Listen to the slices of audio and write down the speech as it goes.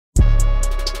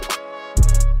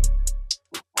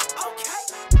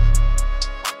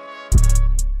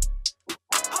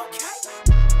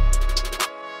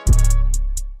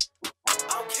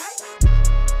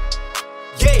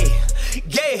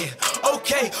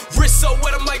Wrist so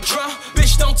wet I might drown.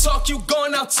 Bitch, don't talk, you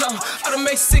going out town. I done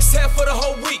made 6 half for the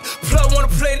whole week. Plug wanna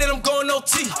play, then I'm going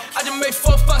OT. I just made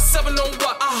 4, 5, 7 on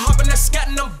what? I hop in that SKAT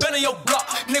and I'm bending your block.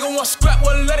 Nigga want scrap,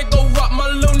 well let it go rock. My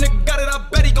little nigga got it, I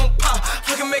bet he gon' pop.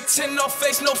 I can make 10 no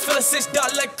face, no feeling. 6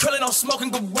 dot like krillin, I'm smoking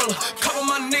gorilla. Couple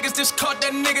my niggas just caught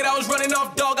that nigga that was running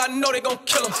off, dog. I know they gon'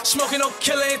 kill him. Smoking no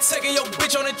killer and taking your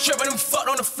bitch on a trip and them fucked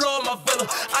on the floor of my villa.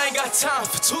 I ain't got time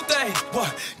for 2 things.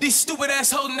 What? These stupid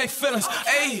ass holding they feelings.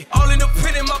 Ayy, all in the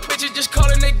pit, my bitches just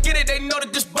calling, they get it. They know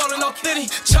that this ballin'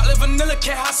 authentic. Chocolate vanilla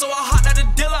can't hide, so I hot out the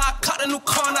dealer. I caught a new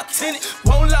car and I tint it.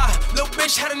 Won't lie, little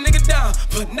bitch had a nigga down,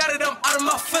 but now that I'm out of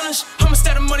my feelings, I'ma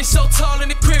stack the money so tall in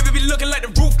the crib, it be looking like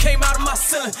the roof came out of my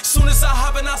ceiling. Soon as I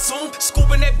hop in, I zoom,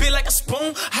 scooping that bitch like a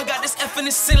spoon. I got this F in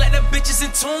the sin like that bitch is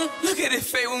in tune. Look at it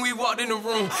fade when we walked in the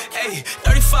room. Ayy,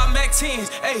 35 Mac 10s.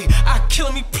 Ayy, I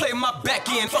kill me, play my back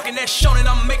end. Fucking that Shonen,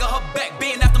 I'm making her back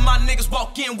bend. After my niggas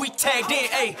walk in, we tagged in.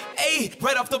 Ayy,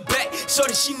 right off the bat, so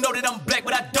that she know that I'm black,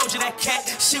 but I doja that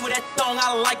cat. She with that thong,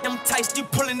 I like them tights. You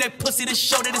pulling that pussy to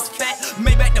show that it's fat.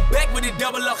 Made back to back with the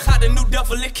double up, hot the new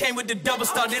duffel. It came with the double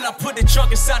star. Then I put the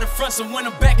trunk inside the front, so when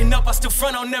I'm backing up, I still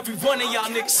front on every one of y'all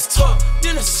niggas. Talk,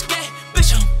 then a SKAT,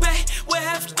 bitch, I'm back. Where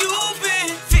have you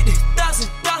been?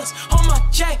 $50,000 on my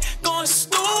jack, going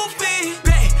stupid.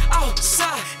 Back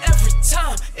outside every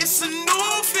time, it's a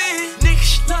new fit.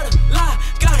 Niggas love to lie,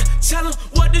 gotta tell them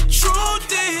what the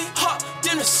truth is. Hot,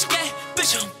 then a SKAT,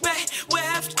 bitch, I'm back. Where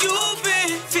have you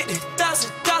been?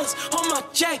 $50,000 on my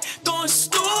jack, going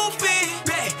stupid.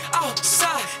 Back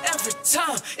outside every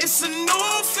time, it's a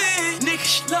new fit.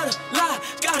 Niggas love to lie,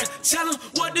 gotta tell them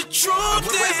what the truth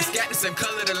is. Got the same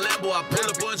color the Lambo. I pull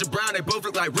a bunch of brown, they both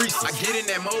look like Reese. I get in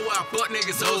that mo, I fuck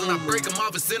niggas hoes and I break them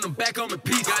off and send them back home in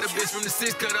peace. Got a bitch from the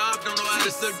 6 cut her off, don't know how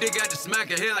to suck dick, got to smack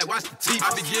her hair like watch the teeth.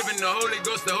 I be giving the Holy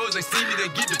Ghost the hoes, they see me, they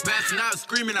get the pass and I was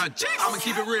screaming out, I'ma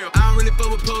keep it real. I don't really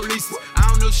fuck with police. I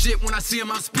don't know shit when I see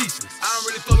them, I'm speechless. I don't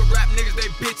really fuck with rap niggas, they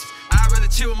bitches. I'd rather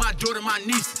chill with my daughter, my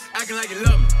niece. Acting like you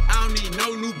love me, I don't need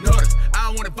no new daughters. I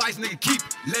don't want advice, nigga, keep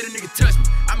it. Let a nigga touch me.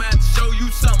 I'ma have to show you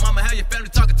something. I'ma have your family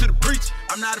talking to the preacher.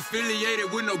 I'm not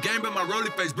affiliated with no game, but my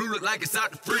rolly face blue look like it's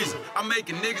out the freezer. I'm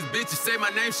making niggas bitches say my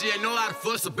name, she ain't know how to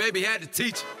fuss, so baby had to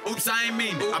teach her. Oops, I ain't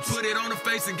mean it. I put it on her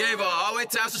face and gave her all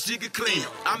white towel so she could clean it.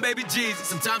 I'm baby Jesus.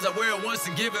 Sometimes I wear it once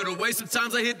and give it away.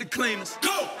 Sometimes I hit the cleaners.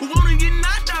 Go! Who wanna get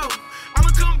knocked out? I'ma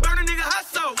come burn a nigga hot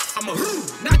so. I'ma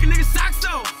knock a nigga socks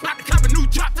off. About to cop a new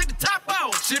drop, take the top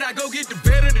off. Should I go get the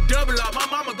bed or the double up? My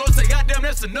mama go say, goddamn,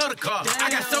 that's another car. Damn. I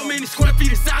got so many square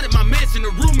feet inside of my mansion,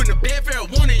 the room and the bed for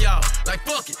one of y'all. Like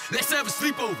fuck it, let's have a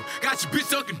sleepover. Got your bitch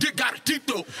sucking dick, got a deep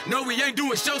throat. No, we ain't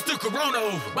doing shows till Corona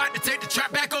over. About to take the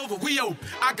trap back over, we open.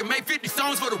 I can make 50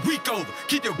 songs for the week over.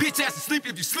 Keep your bitch ass asleep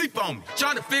if you sleep on me.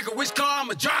 Trying to figure which car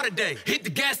I'ma drive today. Hit the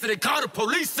gas till they call the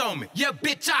police on me. Yeah,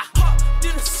 bitch, I hop,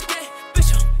 then a SKAT,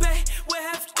 bitch, I'm back. Where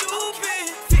have you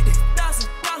been?